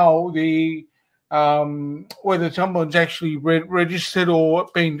how the whether someone's actually registered or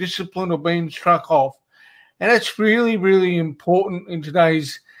been disciplined or been struck off. And that's really, really important in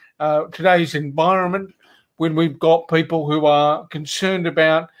today's environment when we've got people who are concerned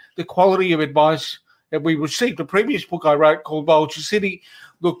about the quality of advice that we received. The previous book I wrote called Vulture City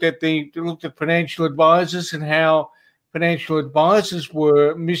looked at financial advisors and how financial advisors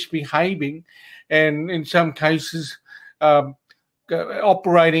were misbehaving and in some cases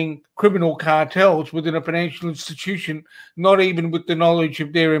operating criminal cartels within a financial institution, not even with the knowledge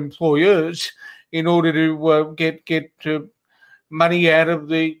of their employers, in order to get money out of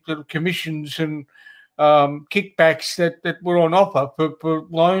the commissions and kickbacks that were on offer for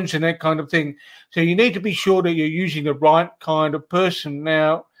loans and that kind of thing. So you need to be sure that you're using the right kind of person.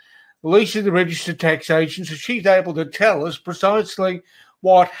 Now, Lisa, the registered tax agent, so she's able to tell us precisely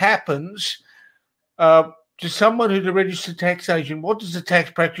what happens to someone who's a registered tax agent. What does the Tax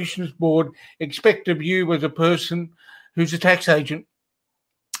Practitioners Board expect of you as a person who's a tax agent?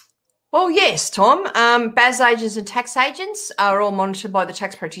 Well, yes, Tom. BAS agents and tax agents are all monitored by the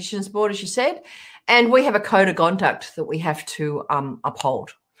Tax Practitioners Board, as you said, and we have a code of conduct that we have to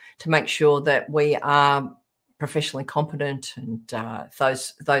uphold to make sure that we are professionally competent and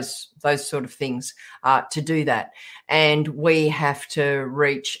those sort of things to do that. And we have to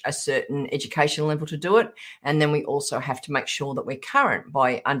reach a certain education level to do it. And then we also have to make sure that we're current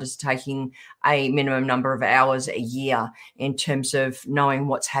by undertaking a minimum number of hours a year in terms of knowing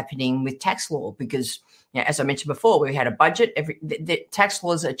what's happening with tax law, because as I mentioned before, we had a budget. The tax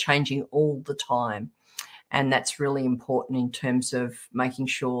laws are changing all the time. And that's really important in terms of making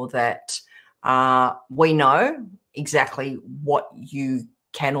sure that we know exactly what you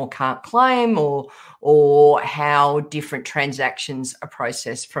can or can't claim, or how different transactions are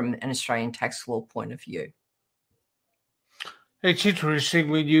processed from an Australian tax law point of view. It's interesting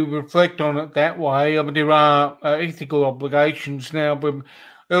when you reflect on it that way. I mean, there are ethical obligations now. But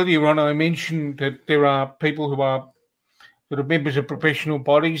earlier on, I mentioned that there are people who are sort of members of professional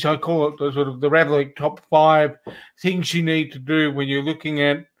bodies. I call it the sort of the Ravlic top 5 things you need to do when you're looking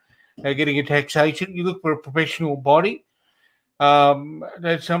at getting a tax agent. You look for a professional body.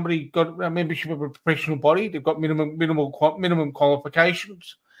 That somebody got a membership of a professional body. They've got minimum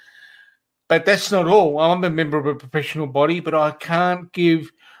qualifications. But that's not all. I'm a member of a professional body, but I can't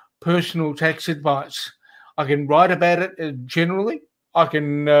give personal tax advice. I can write about it generally. I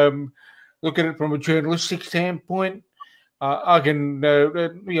can look at it from a journalistic standpoint. I can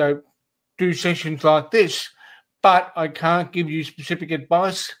do sessions like this, but I can't give you specific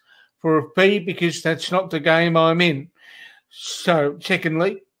advice for a fee, because that's not the game I'm in. So,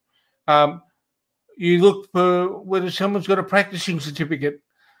 secondly, you look for whether someone's got a practicing certificate.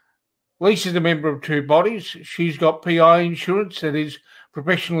 Lisa's a member of 2 bodies. She's got PI insurance, that is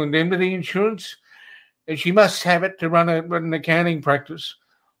professional indemnity insurance, and she must have it to run an accounting practice.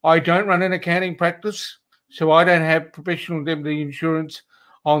 I don't run an accounting practice, so I don't have professional indemnity insurance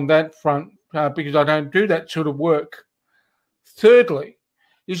on that front because I don't do that sort of work. Thirdly,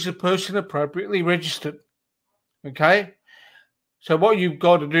 is the person appropriately registered? Okay? So what you've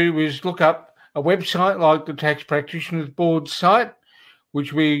got to do is look up a website like the Tax Practitioners Board site,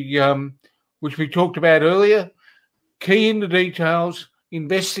 which we talked about earlier. Key in the details,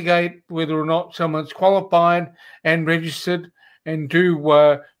 investigate whether or not someone's qualified and registered, and do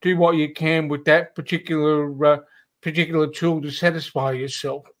what you can with that particular tool to satisfy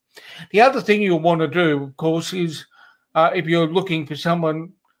yourself. The other thing you'll want to do, of course, is if you're looking for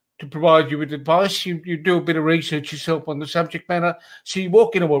someone to provide you with advice, you do a bit of research yourself on the subject matter. So you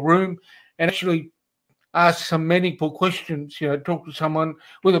walk into a room and actually ask some meaningful questions. Talk to someone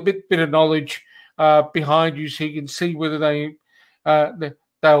with a bit of knowledge behind you, so you can see whether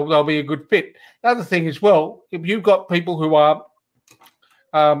they'll be a good fit. The other thing as well, if you've got people who are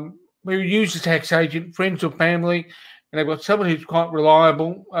who use a tax agent, friends or family, and they've got someone who's quite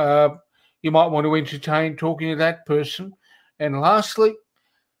reliable, you might want to entertain talking to that person. And lastly,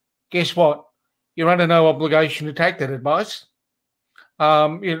 guess what? You're under no obligation to take that advice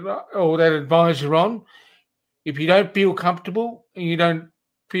or that advisor on. If you don't feel comfortable and you don't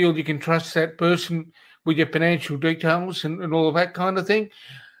feel you can trust that person with your financial details and all of that kind of thing,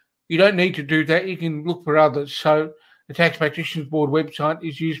 you don't need to do that. You can look for others. So the Tax Practitioners Board website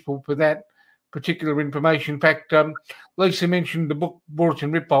is useful for that particular information. In fact, Lisa mentioned the book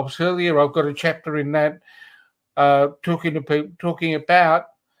Bulletin Rip-Offs earlier. I've got a chapter in that talking about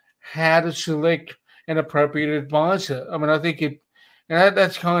how to select an appropriate advisor. I mean, I think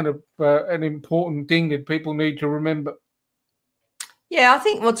that's kind of an important thing that people need to remember. Yeah, I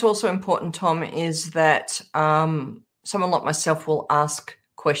think what's also important, Tom, is that someone like myself will ask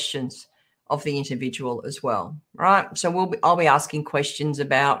questions of the individual as well, right? So I'll be asking questions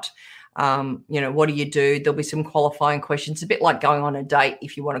about, what do you do? There'll be some qualifying questions, a bit like going on a date,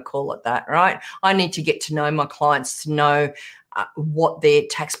 if you want to call it that, right? I need to get to know my clients to know what their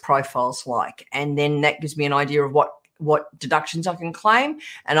tax profile's like, and then that gives me an idea of what deductions I can claim,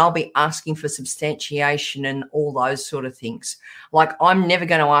 and I'll be asking for substantiation and all those sort of things. Like, I'm never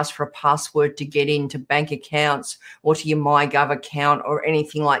going to ask for a password to get into bank accounts or to your MyGov account or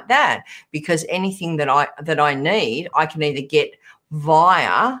anything like that, because anything that I need, I can either get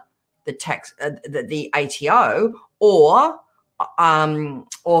via the tax the ATO or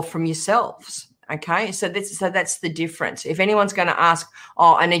from yourselves. Okay, so that's the difference. If anyone's going to ask,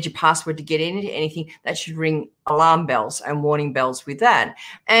 I need your password to get into anything, that should ring alarm bells and warning bells with that.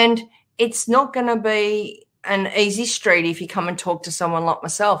 And it's not going to be an easy street if you come and talk to someone like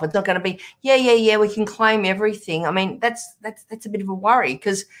myself. It's not going to be, yeah, we can claim everything. I mean, that's a bit of a worry,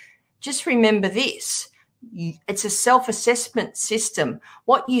 because just remember this. It's a self-assessment system.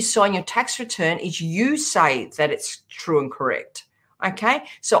 What you say on your tax return is you say that it's true and correct. Okay,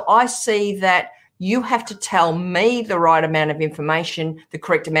 so I see that You have to tell me the right amount of information, the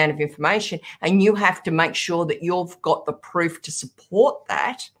correct amount of information, and you have to make sure that you've got the proof to support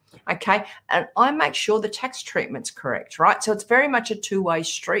that. Okay. And I make sure the tax treatment's correct, right? So it's very much a two-way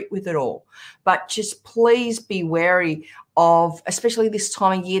street with it all. But just please be wary of, especially this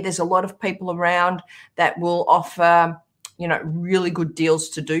time of year, there's a lot of people around that will offer, you know, really good deals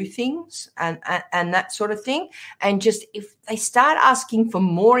to do things and that sort of thing. And just if they start asking for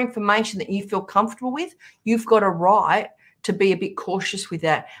more information that you feel comfortable with, you've got a right to be a bit cautious with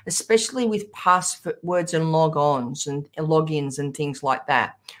that, especially with passwords and logins and things like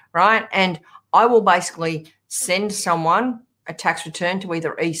that, right? And I will basically send someone a tax return to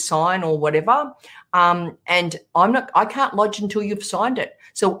either e-sign or whatever, and I can't lodge until you've signed it.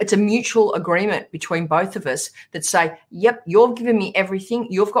 So it's a mutual agreement between both of us that say, yep, you've given me everything,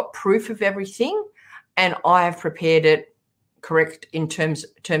 you've got proof of everything, and I have prepared it correct in terms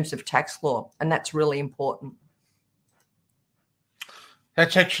of tax law, and that's really important.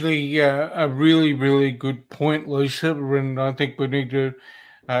 That's actually a really, really good point, Lisa, and I think we need to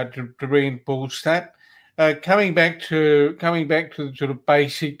reinforce that. Coming back to the sort of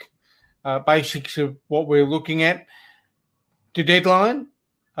basics of what we're looking at, the deadline,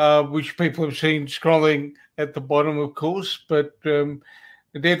 which people have seen scrolling at the bottom, of course, but the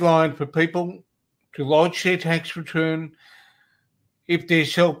deadline for people to lodge their tax return, if they're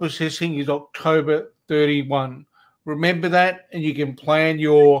self-assessing, is October 31. Remember that, and you can plan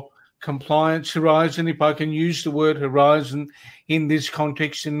your compliance horizon, if I can use the word horizon in this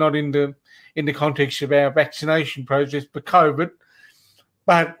context and not in the context of our vaccination process for COVID.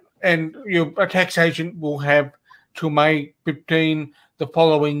 And a tax agent will have till May 15 the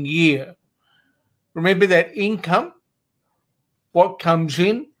following year. Remember that income, what comes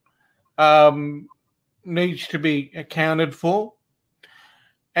in, needs to be accounted for.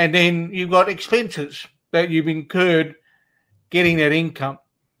 And then you've got expenses that you've incurred getting that income.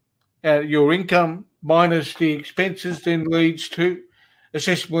 Your income minus the expenses then leads to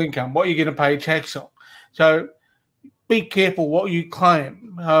assessable income, what you're going to pay tax on. So be careful what you claim.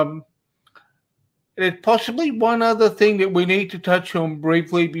 There's possibly one other thing that we need to touch on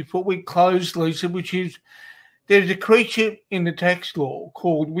briefly before we close, Lisa, which is there's a creature in the tax law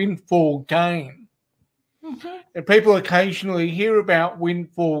called windfall gain. Mm-hmm. And people occasionally hear about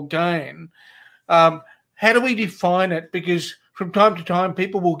windfall gain. How do we define it? Because from time to time,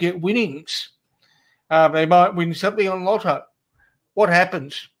 people will get winnings. They might win something on lotto. What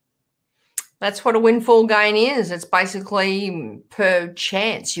happens? That's what a windfall gain is. It's basically per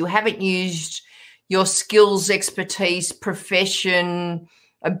chance. You haven't used your skills, expertise, profession,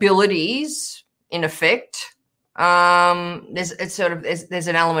 abilities, in effect. There's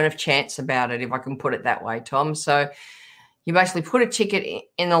an element of chance about it, if I can put it that way, Tom. So you basically put a ticket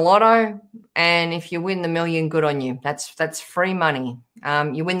in the lotto, and if you win the million, good on you. That's free money.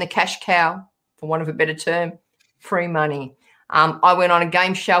 You win the cash cow, for want of a better term, free money. I went on a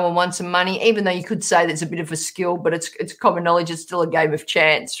game show and won some money, even though you could say that's a bit of a skill, but it's common knowledge. It's still a game of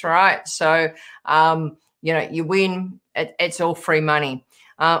chance, right? So, you win. It's all free money.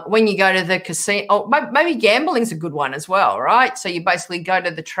 When you go to the casino, maybe gambling's a good one as well, right? So you basically go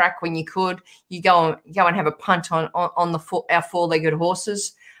to the track when you could. You go and have a punt on our four-legged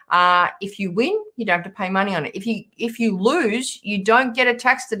horses. If you win, you don't have to pay money on it. If you lose, you don't get a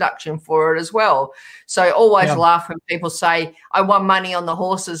tax deduction for it as well. So I always laugh when people say, I won money on the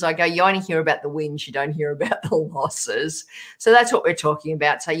horses. I go, you only hear about the wins, you don't hear about the losses. So that's what we're talking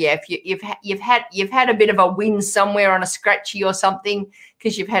about. So yeah, if you've had a bit of a win somewhere on a scratchy or something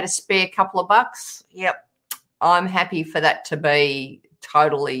because you've had a spare couple of bucks, yep, I'm happy for that to be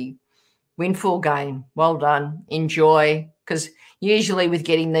totally windfall gain. Well done. Enjoy, because usually with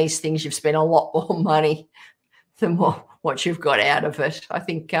getting these things, you've spent a lot more money than what you've got out of it. I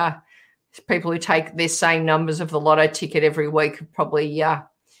think people who take their same numbers of the lotto ticket every week have probably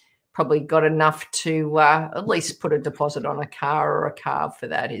got enough to at least put a deposit on a car or a car for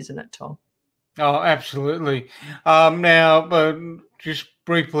that, isn't it, Tom? Oh, absolutely. Now, just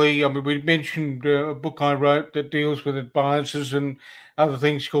briefly, we mentioned a book I wrote that deals with advisors and other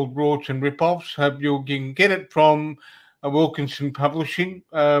things called rorts and rip-offs. You can get it from Wilkinson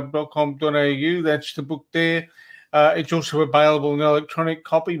Publishing.com.au. That's the book there. It's also available in electronic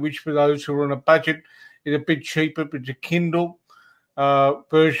copy, which for those who are on a budget is a bit cheaper, but it's a Kindle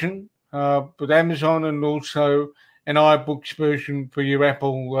version with Amazon, and also an iBooks version for your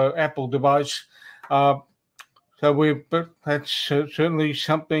Apple device. But that's certainly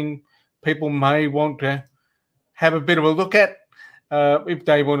something people may want to have a bit of a look at if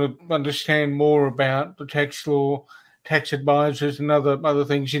they want to understand more about the tax law, tax advisors, and other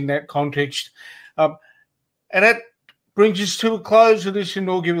things in that context. And that brings us to a close of this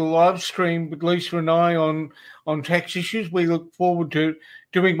inaugural live stream with Lisa and I on tax issues. We look forward to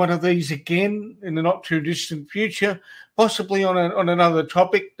doing one of these again in the not too distant future, possibly on another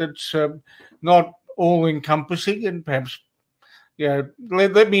topic that's not all encompassing, and perhaps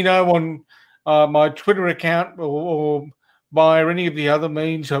let me know on my Twitter account or by any of the other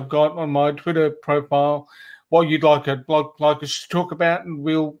means I've got on my Twitter profile what you'd like us to talk about, and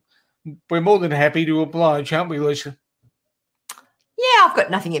we're more than happy to oblige, aren't we, Lisa? Yeah, I've got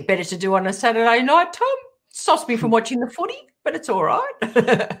nothing better to do on a Saturday night, Tom. Stops me from watching the footy, but it's all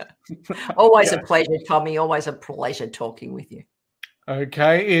right. Always a pleasure, Tommy. Always a pleasure talking with you.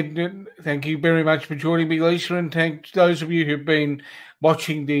 Okay, and thank you very much for joining me, Lisa, and thank those of you who've been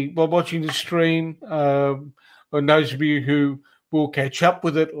watching the stream, and those of you who will catch up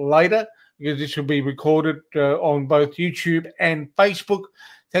with it later, because this will be recorded on both YouTube and Facebook.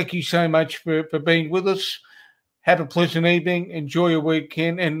 Thank you so much for being with us. Have a pleasant evening, enjoy your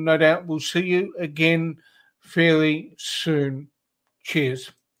weekend, and no doubt we'll see you again fairly soon.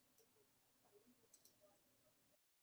 Cheers.